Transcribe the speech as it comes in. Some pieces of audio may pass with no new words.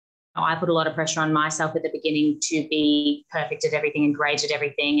I put a lot of pressure on myself at the beginning to be perfect at everything and great at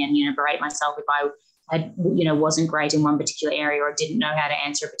everything, and, berate myself if I had, wasn't great in one particular area or didn't know how to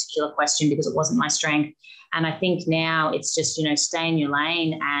answer a particular question because it wasn't my strength. And I think now it's just, stay in your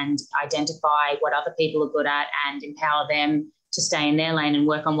lane and identify what other people are good at and empower them to stay in their lane and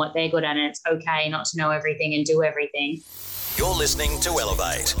work on what they're good at. And it's okay not to know everything and do everything. You're listening to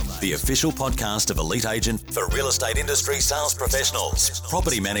Elevate, the official podcast of Elite Agent for real estate industry sales professionals,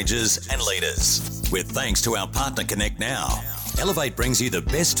 property managers and leaders. With thanks to our partner Connect Now, Elevate brings you the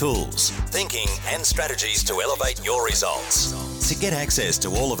best tools, thinking and strategies to elevate your results. To get access to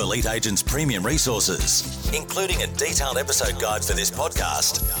all of Elite Agent's premium resources, including a detailed episode guide for this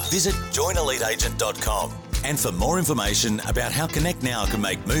podcast, visit joineliteagent.com. And for more information about how Connect Now can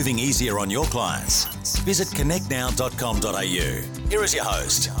make moving easier on your clients, visit connectnow.com.au. Here is your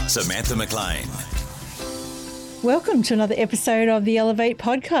host, Samantha McLean. Welcome to another episode of the Elevate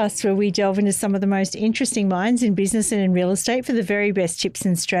podcast, where we delve into some of the most interesting minds in business and in real estate for the very best tips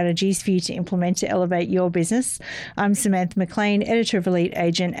and strategies for you to implement to elevate your business. I'm Samantha McLean, editor of Elite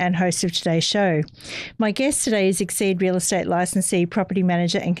Agent and host of today's show. My guest today is Exceed Real Estate licensee, property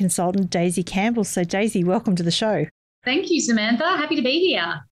manager and consultant Daisy Campbell. So Daisy, welcome to the show. Thank you, Samantha. Happy to be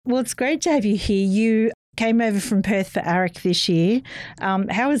here. Well, it's great to have you here. You came over from Perth for AREC this year.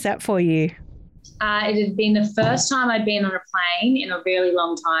 How was that for you? It had been the first time I'd been on a plane in a really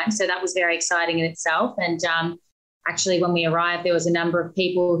long time, so that was very exciting in itself. And actually, when we arrived, there was a number of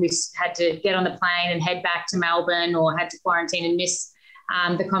people who had to get on the plane and head back to Melbourne or had to quarantine and miss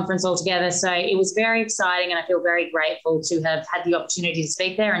the conference altogether. So it was very exciting, and I feel very grateful to have had the opportunity to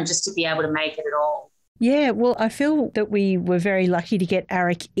speak there and just to be able to make it at all. Yeah, well, I feel that we were very lucky to get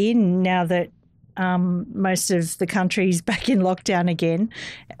AREC in now that most of the country's back in lockdown again.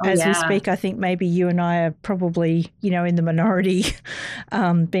 As we speak, I think maybe you and I are probably, in the minority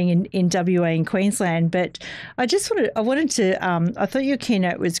being in WA and Queensland. But I thought your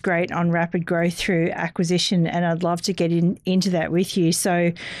keynote was great on rapid growth through acquisition, and I'd love to get into that with you. So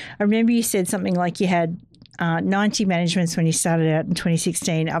I remember you said something like you had 90 managements when you started out in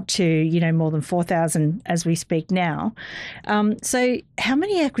 2016 up to, more than 4,000 as we speak now. So how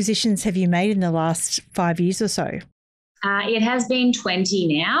many acquisitions have you made in the last 5 years or so? It has been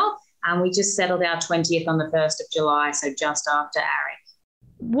 20 now. We just settled our 20th on the 1st of July, so just after AREC.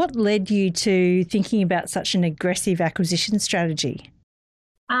 What led you to thinking about such an aggressive acquisition strategy?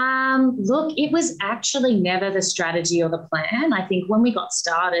 Look, it was actually never the strategy or the plan. I think when we got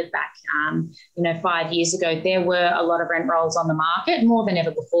started back, 5 years ago, there were a lot of rent rolls on the market, more than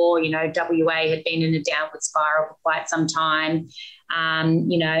ever before. WA had been in a downward spiral for quite some time.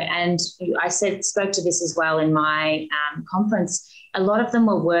 And I spoke to this as well in my conference. A lot of them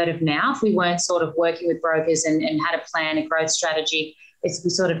were word of mouth. We weren't sort of working with brokers and had a plan, a growth strategy.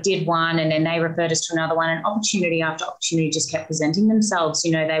 We sort of did one and then they referred us to another one, and opportunity after opportunity just kept presenting themselves.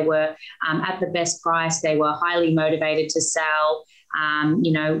 They were at the best price. They were highly motivated to sell.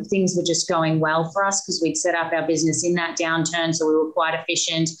 Things were just going well for us because we'd set up our business in that downturn. So we were quite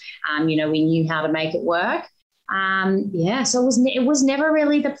efficient. We knew how to make it work. So it was never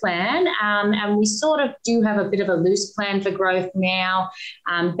really the plan. And we sort of do have a bit of a loose plan for growth now.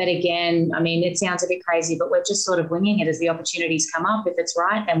 But again, it sounds a bit crazy, but we're just sort of winging it as the opportunities come up. If it's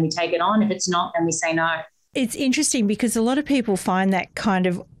right, then we take it on. If it's not, then we say no. It's interesting because a lot of people find that kind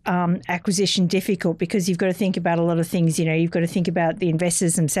of acquisition difficult because you've got to think about a lot of things. You've got to think about the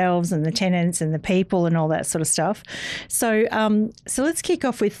investors themselves and the tenants and the people and all that sort of stuff. So let's kick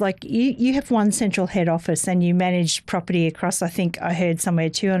off with you have one central head office and you manage property across, I think I heard somewhere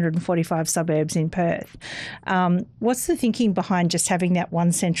 245 suburbs in Perth. What's the thinking behind just having that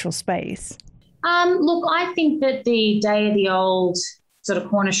one central space? Look, I think that the day of the old sort of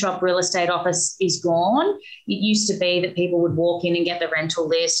corner shop real estate office is gone. It used to be that people would walk in and get the rental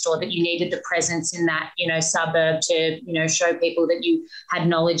list, or that you needed the presence in that, suburb to, show people that you had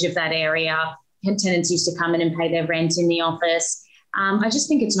knowledge of that area. Tenants used to come in and pay their rent in the office. I just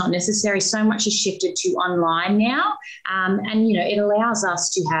think it's not necessary. So much has shifted to online now. It allows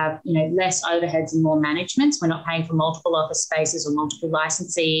us to have, less overheads and more managements. We're not paying for multiple office spaces or multiple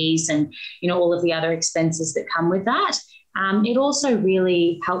licensees and, all of the other expenses that come with that. It also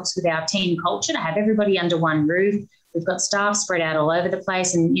really helps with our team culture to have everybody under one roof. We've got staff spread out all over the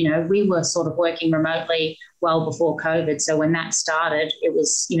place, and, we were sort of working remotely well before COVID. So when that started, it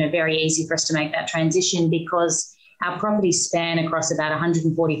was, very easy for us to make that transition because Our properties span across about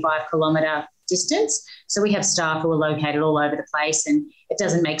 145 kilometre distance. So we have staff who are located all over the place, and it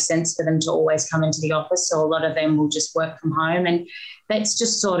doesn't make sense for them to always come into the office. So a lot of them will just work from home, and that's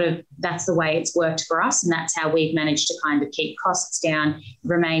just that's the way it's worked for us. And that's how we've managed to kind of keep costs down,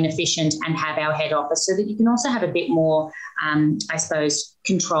 remain efficient, and have our head office so that you can also have a bit more, I suppose,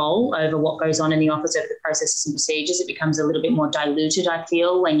 control over what goes on in the office, over the processes and procedures. It becomes a little bit more diluted, I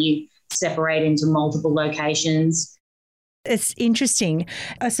feel, when you separate into multiple locations. It's interesting.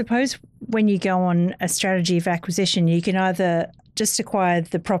 I suppose when you go on a strategy of acquisition, you can either just acquire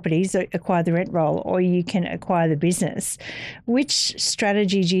the properties, acquire the rent roll, or you can acquire the business. Which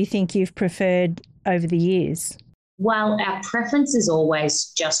strategy do you think you've preferred over the years? Well, our preference is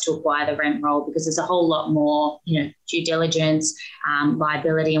always just to acquire the rent roll because there's a whole lot more, due diligence,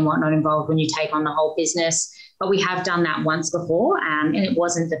 liability and whatnot involved when you take on the whole business. But we have done that once before, and it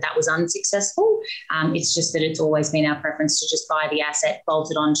wasn't that was unsuccessful. It's just that it's always been our preference to just buy the asset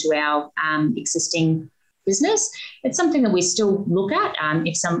bolted onto our existing business. It's something that we still look at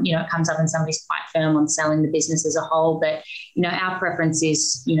if it comes up and somebody's quite firm on selling the business as a whole. But, our preference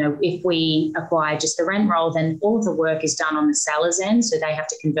is, if we acquire just the rent roll, then all of the work is done on the seller's end. So they have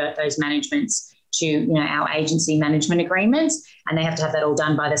to convert those managements to, our agency management agreements, and they have to have that all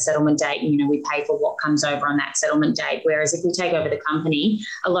done by the settlement date. We pay for what comes over on that settlement date. Whereas if we take over the company,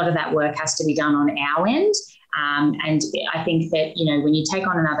 a lot of that work has to be done on our end. And I think that, when you take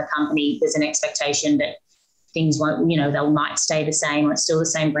on another company, there's an expectation that things won't, they might stay the same, or it's still the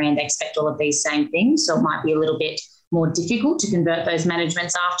same brand. They expect all of these same things. So it might be a little bit more difficult to convert those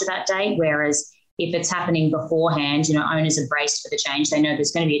managements after that date. Whereas if it's happening beforehand, owners are braced for the change. They know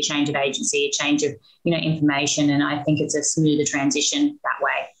there's going to be a change of agency, a change of, information. And I think it's a smoother transition that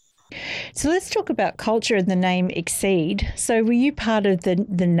way. So let's talk about culture and the name Exceed. So were you part of the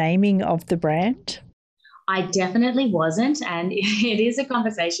naming of the brand? I definitely wasn't. And it is a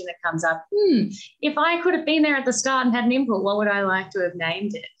conversation that comes up. If I could have been there at the start and had an input, what would I like to have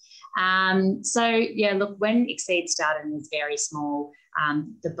named it? Look, when Exceed started, it was very small.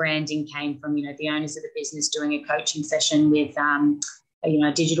 The branding came from, the owners of the business doing a coaching session with,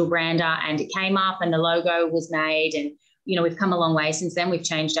 a digital brander, and it came up and the logo was made. And, we've come a long way since then. We've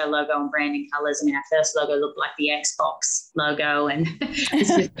changed our logo and branding colours. Our first logo looked like the Xbox logo, and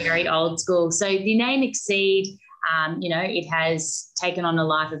it's just very old school. So the name Exceed, it has taken on a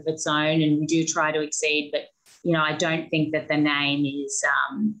life of its own, and we do try to exceed, but, I don't think that the name is,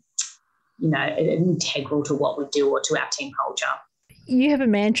 integral to what we do or to our team culture. You have a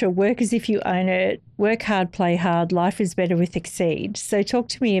mantra, work as if you own it, work hard, play hard, life is better with Exceed. So talk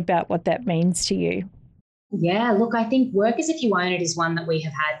to me about what that means to you. Yeah, look, I think work as if you own it is one that we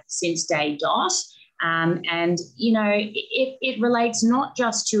have had since day dot. It relates not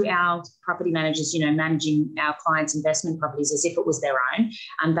just to our property managers, managing our clients' investment properties as if it was their own.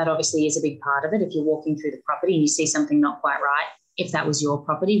 That obviously is a big part of it. If you're walking through the property and you see something not quite right, if that was your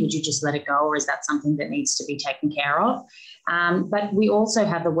property, would you just let it go, or is that something that needs to be taken care of? But we also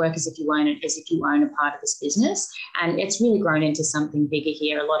have the work as if you own it, as if you own a part of this business. And it's really grown into something bigger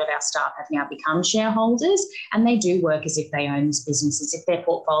here. A lot of our staff have now become shareholders, and they do work as if they own this business, as if their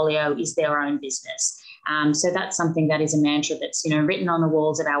portfolio is their own business. So that's something that is a mantra that's, written on the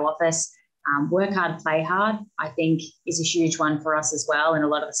walls of our office. Work hard, play hard, I think, is a huge one for us as well. And a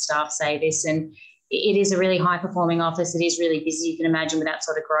lot of the staff say this, and it is a really high-performing office. It is really busy. You can imagine with that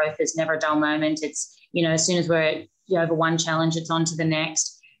sort of growth, there's never a dull moment. It's, as soon as we're over one challenge, it's on to the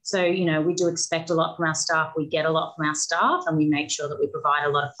next. So, we do expect a lot from our staff. We get a lot from our staff, and we make sure that we provide a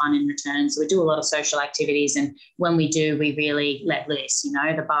lot of fun in return. So we do a lot of social activities, and when we do, we really let loose.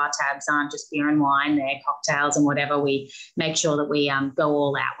 The bar tabs aren't just beer and wine, they're cocktails and whatever. We make sure that we go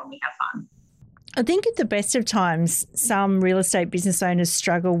all out when we have fun. I think at the best of times, some real estate business owners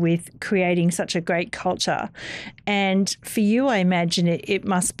struggle with creating such a great culture. And for you, I imagine it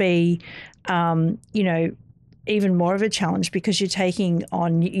must be, even more of a challenge because you're taking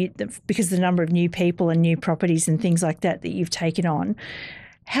on, because the number of new people and new properties and things like that you've taken on.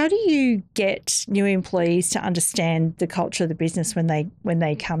 How do you get new employees to understand the culture of the business when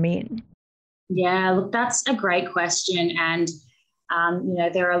they come in? Yeah, look, that's a great question. And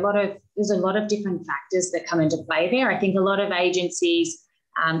there's a lot of different factors that come into play there. I think a lot of agencies,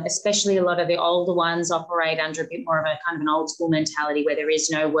 especially a lot of the older ones, operate under a bit more of a kind of an old school mentality where there is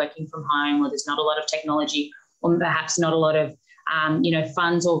no working from home, or there's not a lot of technology, or perhaps not a lot of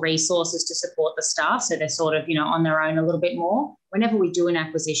funds or resources to support the staff. So they're sort of, on their own a little bit more. Whenever we do an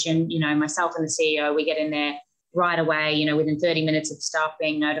acquisition, myself and the CEO, we get in there right away, within 30 minutes of staff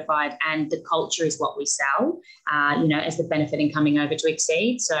being notified, and the culture is what we sell, as the benefit in coming over to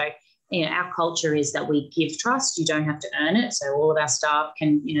Exceed. So our culture is that we give trust. You don't have to earn it. So all of our staff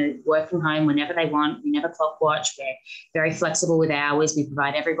can, work from home whenever they want. We never clock watch. We're very flexible with hours. We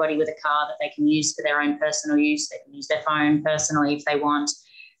provide everybody with a car that they can use for their own personal use. They can use their phone personally if they want.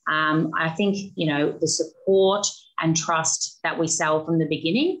 I think, the support and trust that we sell from the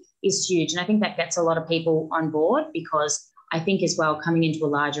beginning is huge. And I think that gets a lot of people on board, because I think as well, coming into a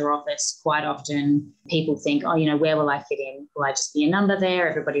larger office, quite often people think, where will I fit in? Will I just be a number there?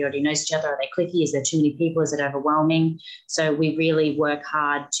 Everybody already knows each other. Are they cliquey? Is there too many people? Is it overwhelming? So we really work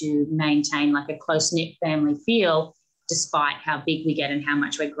hard to maintain like a close-knit family feel, despite how big we get and how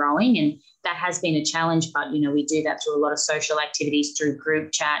much we're growing. And that has been a challenge, but, we do that through a lot of social activities, through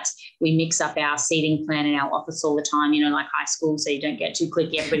group chats. We mix up our seating plan in our office all the time, like high school, so you don't get too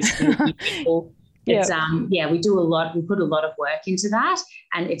cliquey. Everybody's people. It's, we do a lot. We put a lot of work into that,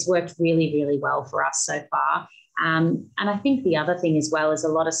 and it's worked really, really well for us so far. And I think the other thing as well is a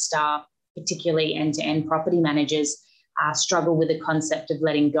lot of staff, particularly end-to-end property managers, struggle with the concept of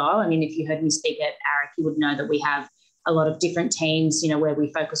letting go. I mean, if you heard me speak at AREC, you would know that we have a lot of different teams, where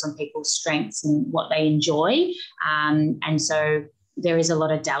we focus on people's strengths and what they enjoy. And so there is a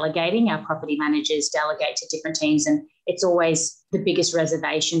lot of delegating. Our property managers delegate to different teams, and it's always the biggest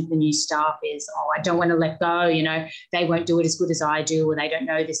reservation for new staff is, I don't want to let go. They won't do it as good as I do, or they don't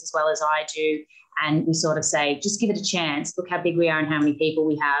know this as well as I do. And we sort of say, just give it a chance. Look how big we are and how many people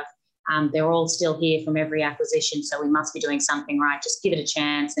we have. They're all still here from every acquisition, so we must be doing something right. Just give it a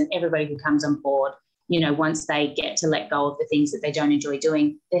chance. And everybody who comes on board, once they get to let go of the things that they don't enjoy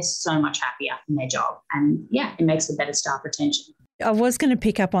doing, they're so much happier in their job. And it makes for better staff retention. I was going to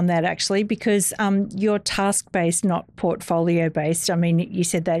pick up on that actually, because you're task-based, not portfolio-based. I mean, you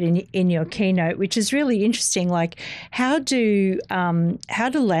said that in your keynote, which is really interesting. Like, how do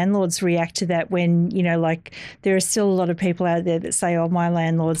landlords react to that when, there are still a lot of people out there that say, my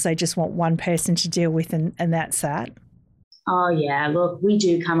landlords, they just want one person to deal with and that's that? Oh, yeah. Look, we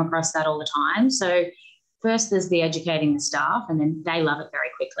do come across that all the time. So first there's the educating the staff, and then they love it very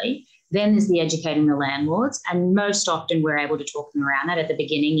quickly. Then there's the educating the landlords, and most often we're able to talk them around that. At the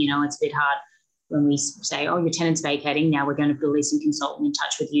beginning, it's a bit hard when we say, your tenant's vacating, now we're going to put a leasing consultant in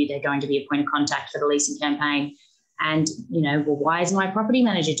touch with you. They're going to be a point of contact for the leasing campaign. And, why isn't my property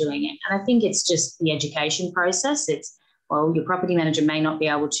manager doing it? And I think it's just the education process. It's, your property manager may not be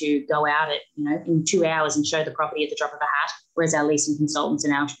able to go out in 2 hours and show the property at the drop of a hat, whereas our leasing consultants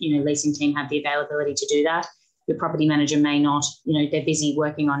and our, leasing team have the availability to do that. Your property manager may not, they're busy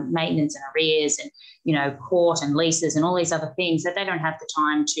working on maintenance and arrears and, court and leases and all these other things, that they don't have the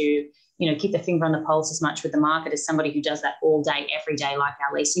time to, keep their finger on the pulse as much with the market as somebody who does that all day, every day, like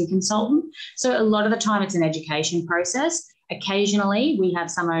our leasing consultant. So a lot of the time it's an education process. Occasionally we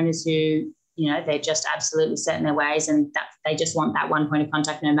have some owners who, they're just absolutely set in their ways, and that they just want that one point of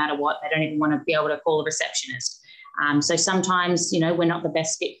contact no matter what. They don't even want to be able to call a receptionist. So sometimes, we're not the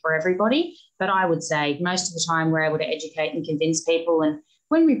best fit for everybody, but I would say most of the time we're able to educate and convince people. And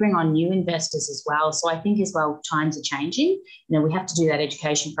when we bring on new investors as well, so I think as well, times are changing. We have to do that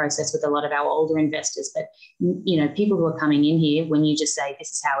education process with a lot of our older investors, but, people who are coming in here, when you just say, this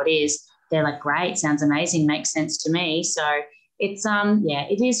is how it is, they're like, great, sounds amazing, makes sense to me. So it's,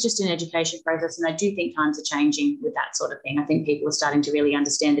 it is just an education process. And I do think times are changing with that sort of thing. I think people are starting to really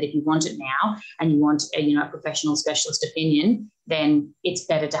understand that if you want it now and you want a professional specialist opinion, then it's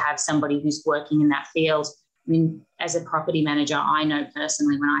better to have somebody who's working in that field. I mean, as a property manager, I know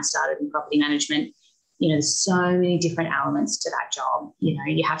personally when I started in property management, there's so many different elements to that job.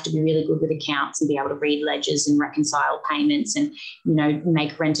 You have to be really good with accounts and be able to read ledgers and reconcile payments and,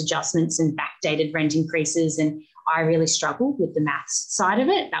 make rent adjustments and backdated rent increases. And I really struggled with the maths side of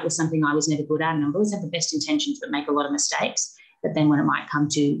it. That was something I was never good at, and I always have the best intentions but make a lot of mistakes. But then when it might come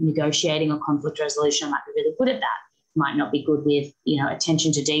to negotiating or conflict resolution, I might be really good at that. Might not be good with,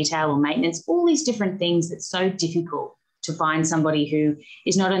 attention to detail or maintenance, all these different things that's so difficult to find somebody who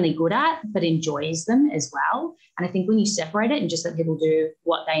is not only good at, but enjoys them as well. And I think when you separate it and just let people do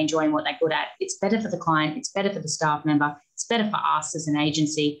what they enjoy and what they're good at, it's better for the client, it's better for the staff member, it's better for us as an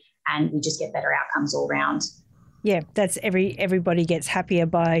agency, and we just get better outcomes all round. Yeah, that's everybody gets happier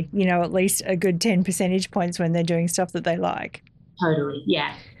by, at least a good 10 percentage points when they're doing stuff that they like. Totally,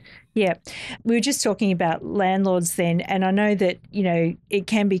 yeah. Yeah. We were just talking about landlords then, and I know that, it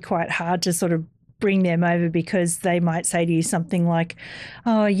can be quite hard to sort of bring them over because they might say to you something like,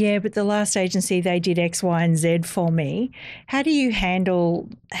 oh, yeah, but the last agency, they did X, Y, and Z for me. How do you handle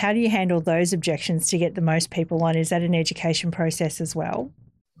those objections to get the most people on? Is that an education process as well?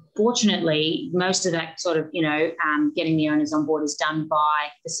 Fortunately, most of that sort of, getting the owners on board is done by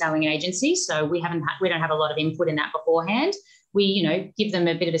the selling agency. So we don't have a lot of input in that beforehand. we, give them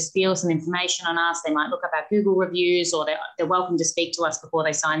a bit of a spiel, some information on us. They might look up our Google reviews, or they're welcome to speak to us before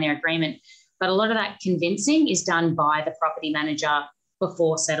they sign their agreement. But a lot of that convincing is done by the property manager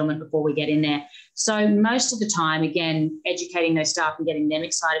before settlement, before we get in there. So most of the time, again, educating those staff and getting them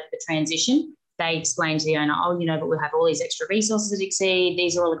excited for the transition, they explain to the owner, but we'll have all these extra resources at Exceed.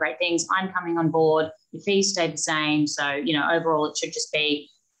 These are all the great things. I'm coming on board. The fees stay the same. So, overall, it should just be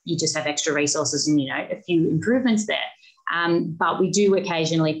you just have extra resources and, a few improvements there. But we do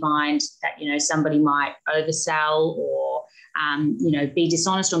occasionally find that, somebody might oversell or, be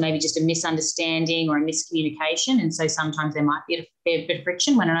dishonest, or maybe just a misunderstanding or a miscommunication. And so sometimes there might be a fair bit of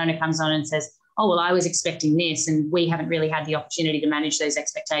friction when an owner comes on and says, oh, well, I was expecting this, and we haven't really had the opportunity to manage those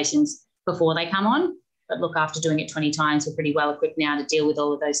expectations before they come on. But look, after doing it 20 times, we're pretty well equipped now to deal with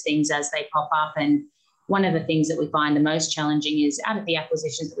all of those things as they pop up. And one of the things that we find the most challenging is out of the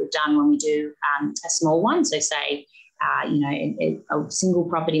acquisitions that we've done when we do a small one, so say, a single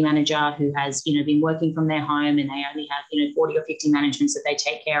property manager who has, been working from their home and they only have, 40 or 50 managements that they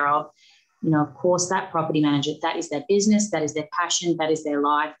take care of. Of course, that property manager, that is their business, that is their passion, that is their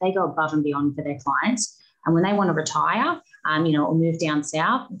life. They go above and beyond for their clients. And when they want to retire, or move down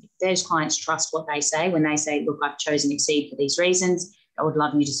south, those clients trust what they say. When they say, look, I've chosen Exceed for these reasons, I would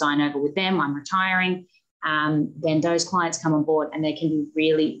love you to sign over with them, I'm retiring, then those clients come on board, and they can be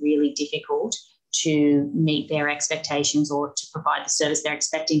really, really difficult to meet their expectations or to provide the service they're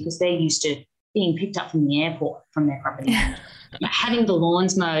expecting, because they're used to being picked up from the airport from their property manager, having the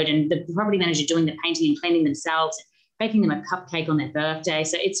lawns mowed, and the property manager doing the painting and cleaning themselves, baking them a cupcake on their birthday.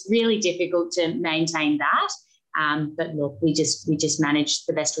 So it's really difficult to maintain that. But look, we just manage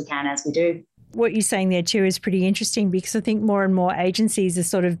the best we can as we do. What you're saying there too is pretty interesting, because I think more and more agencies are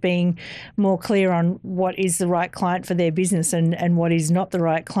sort of being more clear on what is the right client for their business and what is not the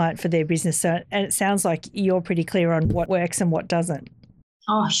right client for their business. So, and it sounds like you're pretty clear on what works and what doesn't.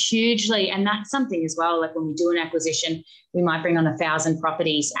 Oh, hugely. And that's something as well, like when we do an acquisition, we might bring on 1,000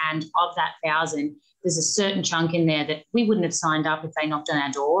 properties, and of that 1,000, there's a certain chunk in there that we wouldn't have signed up if they knocked on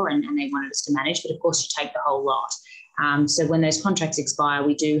our door and they wanted us to manage. But of course, you take the whole lot. So when those contracts expire,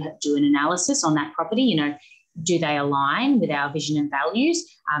 we do an analysis on that property. Do they align with our vision and values?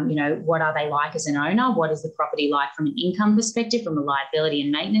 What are they like as an owner? What is the property like from an income perspective, from a liability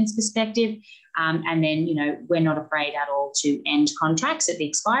and maintenance perspective? And then, we're not afraid at all to end contracts at the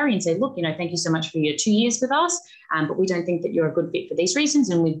expiry and say, look, thank you so much for your 2 years with us, but we don't think that you're a good fit for these reasons.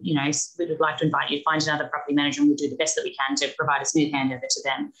 And we would like to invite you to find another property manager, and we'll do the best that we can to provide a smooth handover to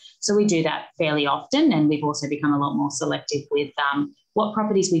them. So we do that fairly often. And we've also become a lot more selective with what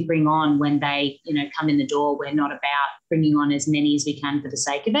properties we bring on when they, come in the door. We're not about bringing on as many as we can for the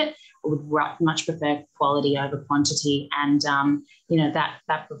sake of it. We would much prefer quality over quantity, and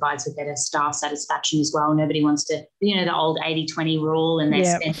that provides a better staff satisfaction as well. Nobody wants to, the old 80-20 rule, and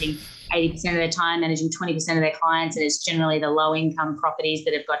they're spending 80% of their time managing 20% of their clients, and it's generally the low-income properties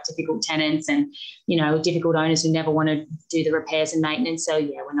that have got difficult tenants and difficult owners who never want to do the repairs and maintenance. So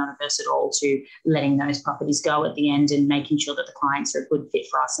we're not averse at all to letting those properties go at the end and making sure that the clients are a good fit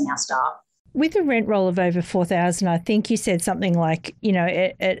for us and our staff. With a rent roll of over 4,000, I think you said something like,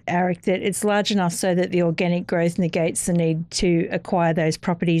 at AREC, that it's large enough so that the organic growth negates the need to acquire those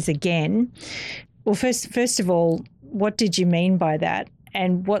properties again. Well, first of all, what did you mean by that?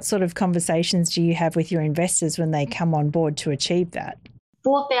 And what sort of conversations do you have with your investors when they come on board to achieve that?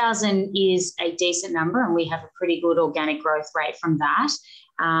 4,000 is a decent number, and we have a pretty good organic growth rate from that.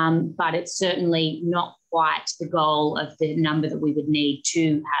 But it's certainly not quite the goal of the number that we would need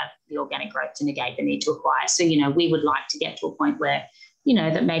to have the organic growth to negate the need to acquire. So, we would like to get to a point where,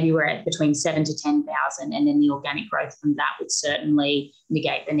 that maybe we're at between 7,000 to 10,000, and then the organic growth from that would certainly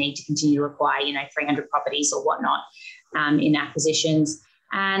negate the need to continue to acquire, 300 properties or whatnot in acquisitions.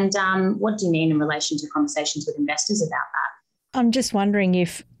 And what do you mean in relation to conversations with investors about that? I'm just wondering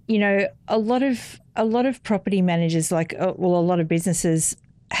if, a lot of property managers, a lot of businesses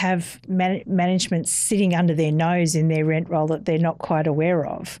have management sitting under their nose in their rent roll that they're not quite aware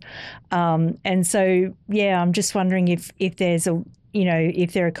of. And so, I'm just wondering if there's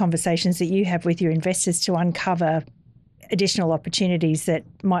if there are conversations that you have with your investors to uncover additional opportunities that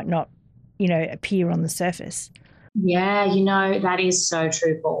might not, appear on the surface. Yeah, that is so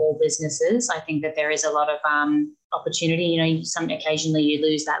true for all businesses. I think that there is a lot of opportunity. Occasionally you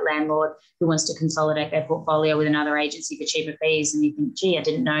lose that landlord who wants to consolidate their portfolio with another agency for cheaper fees, and you think, gee, I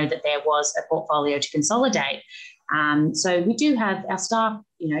didn't know that there was a portfolio to consolidate. So we do have our staff,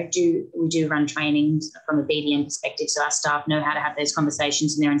 we do run trainings from a BDM perspective, so our staff know how to have those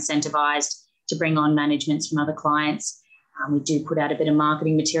conversations, and they're incentivized to bring on managements from other clients. We do put out a bit of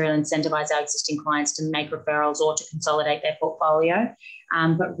marketing material, incentivize our existing clients to make referrals or to consolidate their portfolio.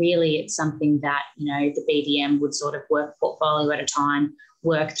 But really it's something that, the BDM would sort of work portfolio at a time,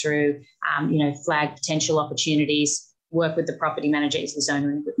 work through, flag potential opportunities, work with the property manager. Is this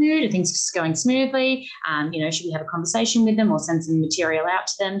owner in a good mood? Are things going smoothly? Should we have a conversation with them or send some material out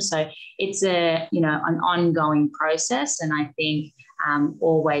to them? So it's an ongoing process, and I think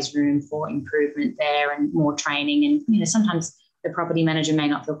always room for improvement there and more training. And, sometimes the property manager may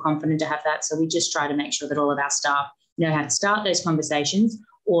not feel confident to have that. So we just try to make sure that all of our staff know how to start those conversations,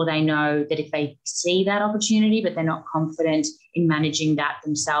 or they know that if they see that opportunity but they're not confident in managing that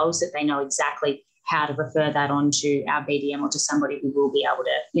themselves, that they know exactly how to refer that on to our BDM or to somebody who will be able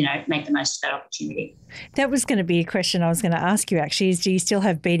to, make the most of that opportunity. That was going to be a question I was going to ask you actually, is do you still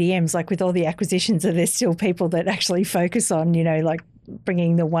have BDMs? Like with all the acquisitions, are there still people that actually focus on, like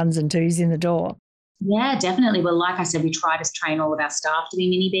bringing the ones and twos in the door? Yeah, definitely. Well, like I said, we try to train all of our staff to be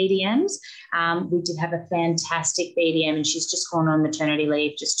mini BDMs. We did have a fantastic BDM, and she's just gone on maternity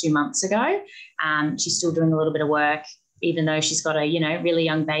leave just 2 months ago. She's still doing a little bit of work, even though she's got a, really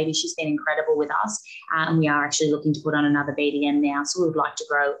young baby. She's been incredible with us. And we are actually looking to put on another BDM now. So we would like to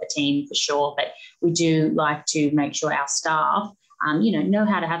grow a team for sure. But we do like to make sure our staff, know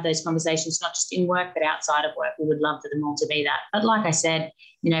how to have those conversations, not just in work, but outside of work. We would love for them all to be that. But like I said,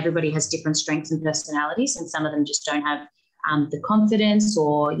 everybody has different strengths and personalities, and some of them just don't have the confidence,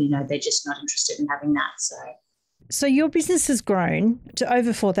 or, they're just not interested in having that. So your business has grown to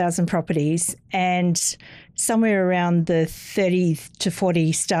over 4,000 properties and somewhere around the 30 to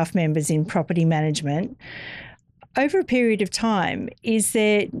 40 staff members in property management. Over a period of time, is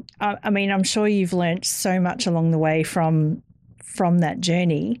there, I'm sure you've learnt so much along the way from that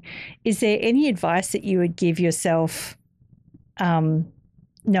journey. Is there any advice that you would give yourself,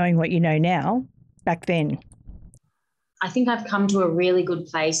 knowing what you know now, back then? I think I've come to a really good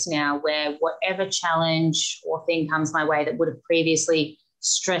place now where whatever challenge or thing comes my way that would have previously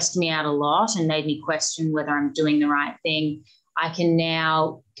stressed me out a lot and made me question whether I'm doing the right thing, I can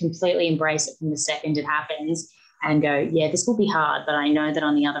now completely embrace it from the second it happens and go, yeah, this will be hard, but I know that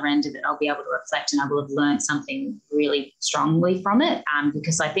on the other end of it, I'll be able to reflect and I will have learned something really strongly from it.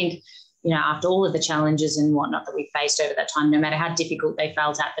 Because I think, after all of the challenges and whatnot that we faced over that time, no matter how difficult they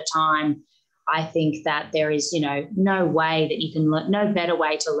felt at the time, I think that there is, no way that you can learn, no better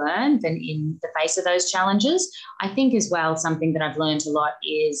way to learn than in the face of those challenges. I think as well, something that I've learned a lot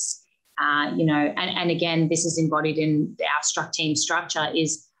is, and again, this is embodied in our team structure,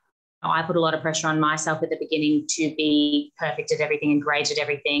 is I put a lot of pressure on myself at the beginning to be perfect at everything and great at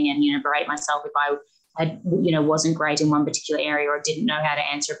everything, and, berate myself if I had, wasn't great in one particular area or didn't know how to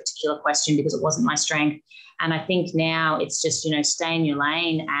answer a particular question because it wasn't my strength. And I think now it's just, stay in your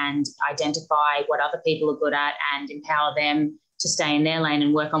lane and identify what other people are good at and empower them to stay in their lane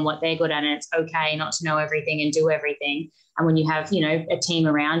and work on what they're good at. And it's okay not to know everything and do everything. And when you have, a team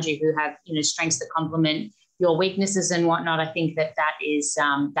around you who have, strengths that complement your weaknesses and whatnot, I think that is,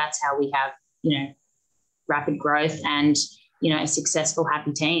 that's how we have, rapid growth and, a successful,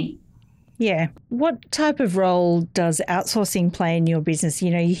 happy team. Yeah. What type of role does outsourcing play in your business?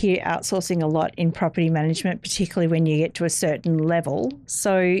 You hear outsourcing a lot in property management, particularly when you get to a certain level.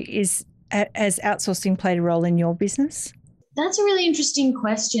 So has outsourcing played a role in your business? That's a really interesting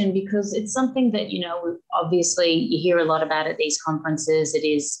question because it's something that, obviously you hear a lot about at these conferences. It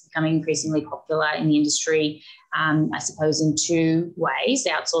is becoming increasingly popular in the industry. I suppose in two ways.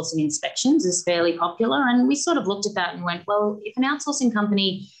 Outsourcing inspections is fairly popular. And we sort of looked at that and went, well, if an outsourcing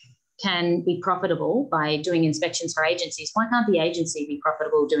company can be profitable by doing inspections for agencies, why can't the agency be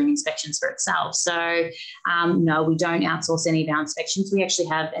profitable doing inspections for itself? So no, we don't outsource any of our inspections. We actually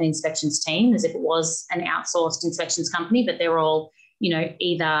have an inspections team as if it was an outsourced inspections company, but they're all,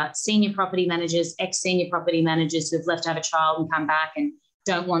 either senior property managers, ex-senior property managers who've left to have a child and come back and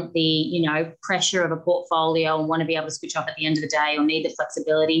don't want the, pressure of a portfolio and want to be able to switch off at the end of the day or need the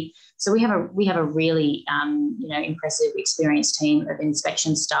flexibility. So we have a really, impressive, experienced team of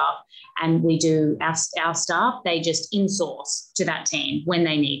inspection staff, and we do our staff. They just insource to that team when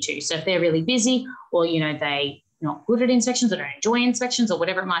they need to. So if they're really busy, or they're not good at inspections, or don't enjoy inspections, or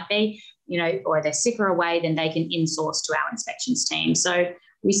whatever it might be, or they're sick or away, then they can insource to our inspections team. So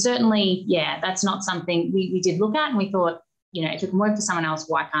we certainly, that's not something we did look at, and we thought, if it can work for someone else,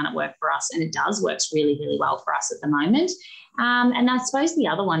 why can't it work for us? And it does, works really, really well for us at the moment. And I suppose the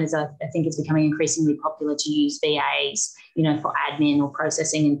other one is I think it's becoming increasingly popular to use VAs, for admin or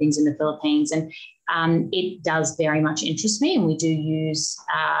processing and things in the Philippines. And it does very much interest me. And we do use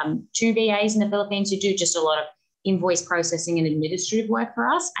 2 VAs in the Philippines who do just a lot of invoice processing and administrative work for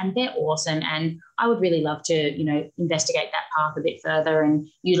us, and they're awesome. And I would really love to, investigate that path a bit further and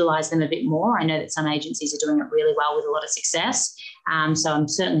utilize them a bit more. I know that some agencies are doing it really well with a lot of success. So I'm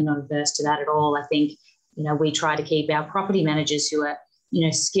certainly not averse to that at all. I think, we try to keep our property managers who are,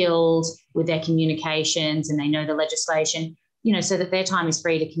 skilled with their communications and they know the legislation, so that their time is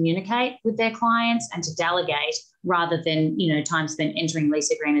free to communicate with their clients and to delegate rather than, time spent entering lease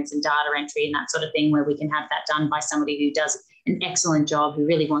agreements and data entry and that sort of thing, where we can have that done by somebody who does an excellent job, who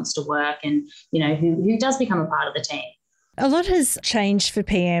really wants to work and, who does become a part of the team. A lot has changed for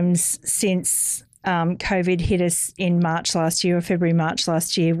PMs since COVID hit us in March last year or February, March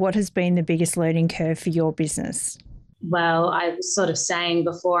last year. What has been the biggest learning curve for your business? Well, I was sort of saying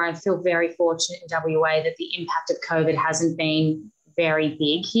before, I feel very fortunate in WA that the impact of COVID hasn't been very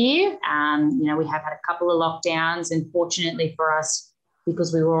big here. We have had a couple of lockdowns, and fortunately for us,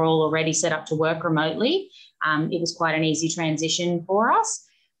 because we were all already set up to work remotely, it was quite an easy transition for us.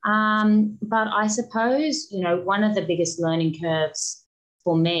 But I suppose, one of the biggest learning curves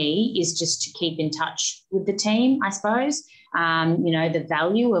for me is just to keep in touch with the team, I suppose. The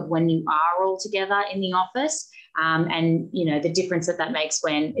value of when you are all together in the office. And, the difference that makes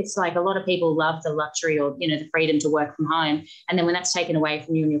when it's like a lot of people love the luxury or, the freedom to work from home. And then when that's taken away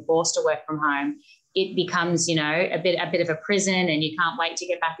from you and you're forced to work from home, it becomes, a bit of a prison, and you can't wait to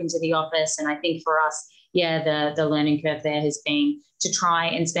get back into the office. And I think for us, the learning curve there has been to try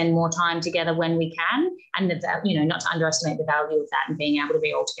and spend more time together when we can, and not to underestimate the value of that and being able to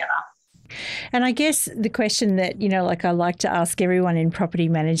be all together. And I guess the question that, I like to ask everyone in property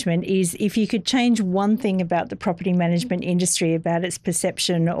management is, if you could change one thing about the property management industry, about its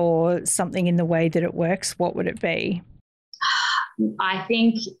perception or something in the way that it works, what would it be? I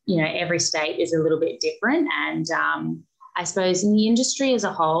think, every state is a little bit different. And I suppose in the industry as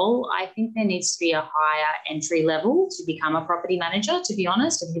a whole, I think there needs to be a higher entry level to become a property manager, to be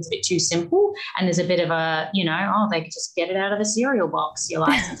honest. I think it's a bit too simple. And there's a bit of a, they could just get it out of a cereal box, your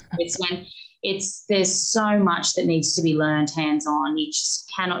license. There's so much that needs to be learned hands-on. You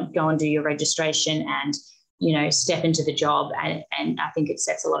just cannot go and do your registration and, step into the job. And I think it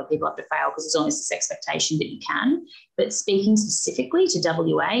sets a lot of people up to fail, because there's always this expectation that you can. But speaking specifically to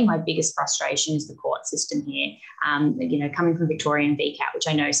WA, my biggest frustration is the court system here. Coming from Victoria and VCAT, which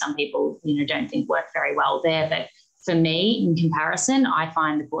I know some people, don't think work very well there. But for me, in comparison, I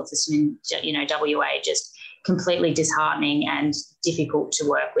find the court system in, WA just completely disheartening and difficult to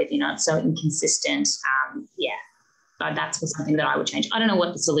work with. It's so inconsistent. That's something that I would change. I don't know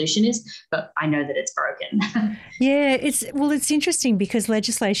what the solution is, but I know that it's broken. Yeah, it's interesting because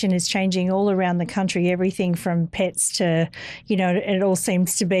legislation is changing all around the country, everything from pets to, it all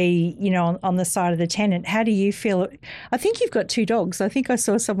seems to be, on the side of the tenant. How do you feel? I think you've got 2 dogs. I think I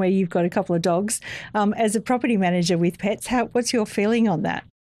saw somewhere you've got a couple of dogs. As a property manager with pets, what's your feeling on that?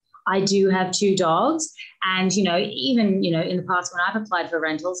 I do have 2 dogs, and, even, in the past when I've applied for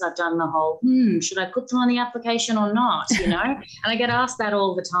rentals, I've done the whole, should I put them on the application or not, and I get asked that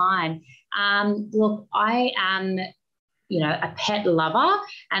all the time. Look, I am, a pet lover,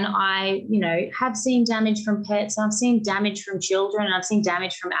 and I, have seen damage from pets. I've seen damage from children, and I've seen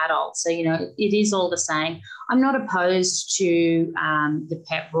damage from adults. So, it is all the same. I'm not opposed to the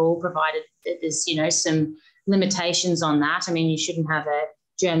pet rule, provided that there's, some limitations on that. I mean, you shouldn't have a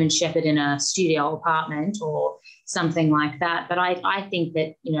German Shepherd in a studio apartment or something like that. But I think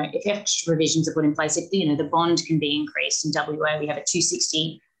that, if extra provisions are put in place, if, the bond can be increased. In WA, we have a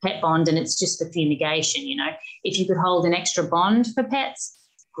 260 pet bond, and it's just for fumigation. If you could hold an extra bond for pets,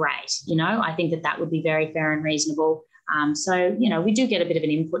 great. I think that would be very fair and reasonable. So, we do get a bit of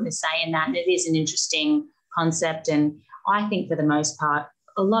an input and a say in that, and it is an interesting concept. And I think for the most part,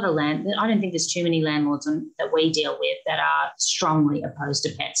 a lot of I don't think there's too many landlords that we deal with that are strongly opposed to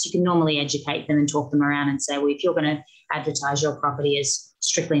pets. You can normally educate them and talk them around and say, well, if you're going to advertise your property as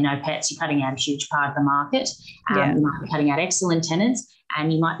strictly no pets, you're cutting out a huge part of the market. You might be cutting out excellent tenants,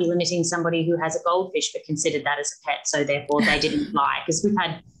 and you might be limiting somebody who has a goldfish but considered that as a pet, so therefore they didn't buy. Because we've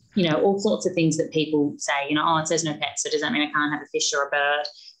had, all sorts of things that people say, it says no pets, so does that mean I can't have a fish or a bird?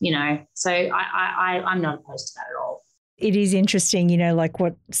 So I'm not opposed to that at all. It is interesting, like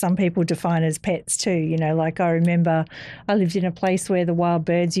what some people define as pets too. Like I remember I lived in a place where the wild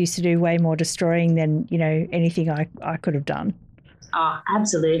birds used to do way more destroying than, anything I could have done. Oh,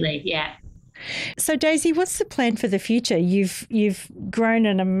 absolutely. Yeah. So Daisy, what's the plan for the future? You've grown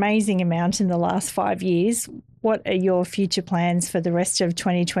an amazing amount in the last 5 years. What are your future plans for the rest of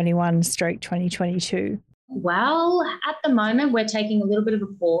 2021/2022? Well, at the moment, we're taking a little bit of a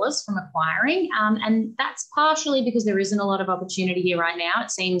pause from acquiring, and that's partially because there isn't a lot of opportunity here right now.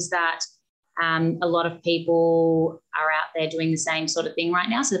 It seems that A lot of people are out there doing the same sort of thing right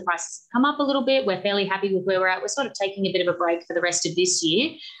now. So the prices have come up a little bit. We're fairly happy with where we're at. We're sort of taking a bit of a break for the rest of this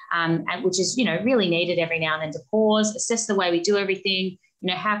year, which is, really needed every now and then to pause, assess the way we do everything.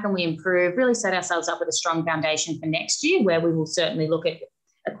 How can we improve, really set ourselves up with a strong foundation for next year, where we will certainly look at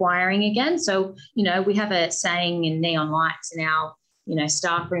acquiring again. So, we have a saying in Neon Lights in our,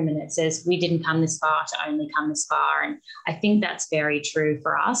 staff room, and it says, we didn't come this far to only come this far. And I think that's very true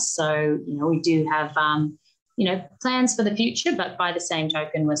for us. So, we do have, plans for the future, but by the same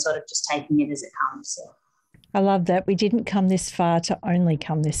token, we're sort of just taking it as it comes. So. I love that. We didn't come this far to only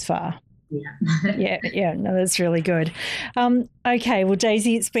come this far. Yeah. No, that's really good. Okay, well,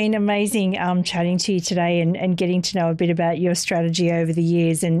 Daisy, it's been amazing chatting to you today and getting to know a bit about your strategy over the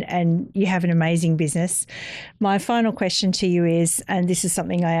years, and you have an amazing business. My final question to you is, and this is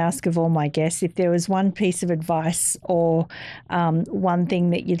something I ask of all my guests, if there was one piece of advice or one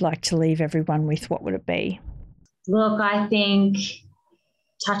thing that you'd like to leave everyone with, what would it be? Look, I think,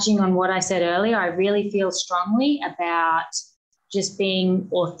 touching on what I said earlier, I really feel strongly about just being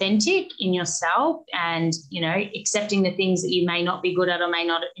authentic in yourself and, accepting the things that you may not be good at or may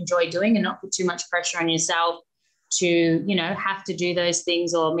not enjoy doing, and not put too much pressure on yourself to, have to do those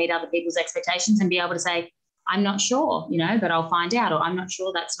things or meet other people's expectations, and be able to say, I'm not sure, but I'll find out, or I'm not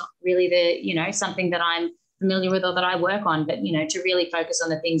sure, that's not really the, something that I'm familiar with or that I work on, but, to really focus on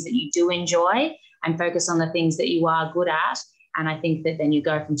the things that you do enjoy and focus on the things that you are good at. And I think that then you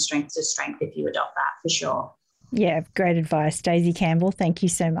go from strength to strength if you adopt that, for sure. Yeah, great advice. Daisy Campbell, thank you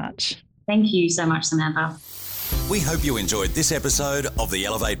so much. Thank you so much, Samantha. We hope you enjoyed this episode of the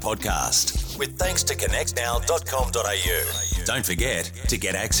Elevate podcast, with thanks to connectnow.com.au. Don't forget to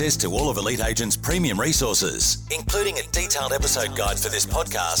get access to all of Elite Agent's premium resources, including a detailed episode guide for this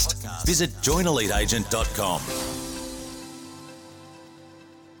podcast. Visit joineliteagent.com.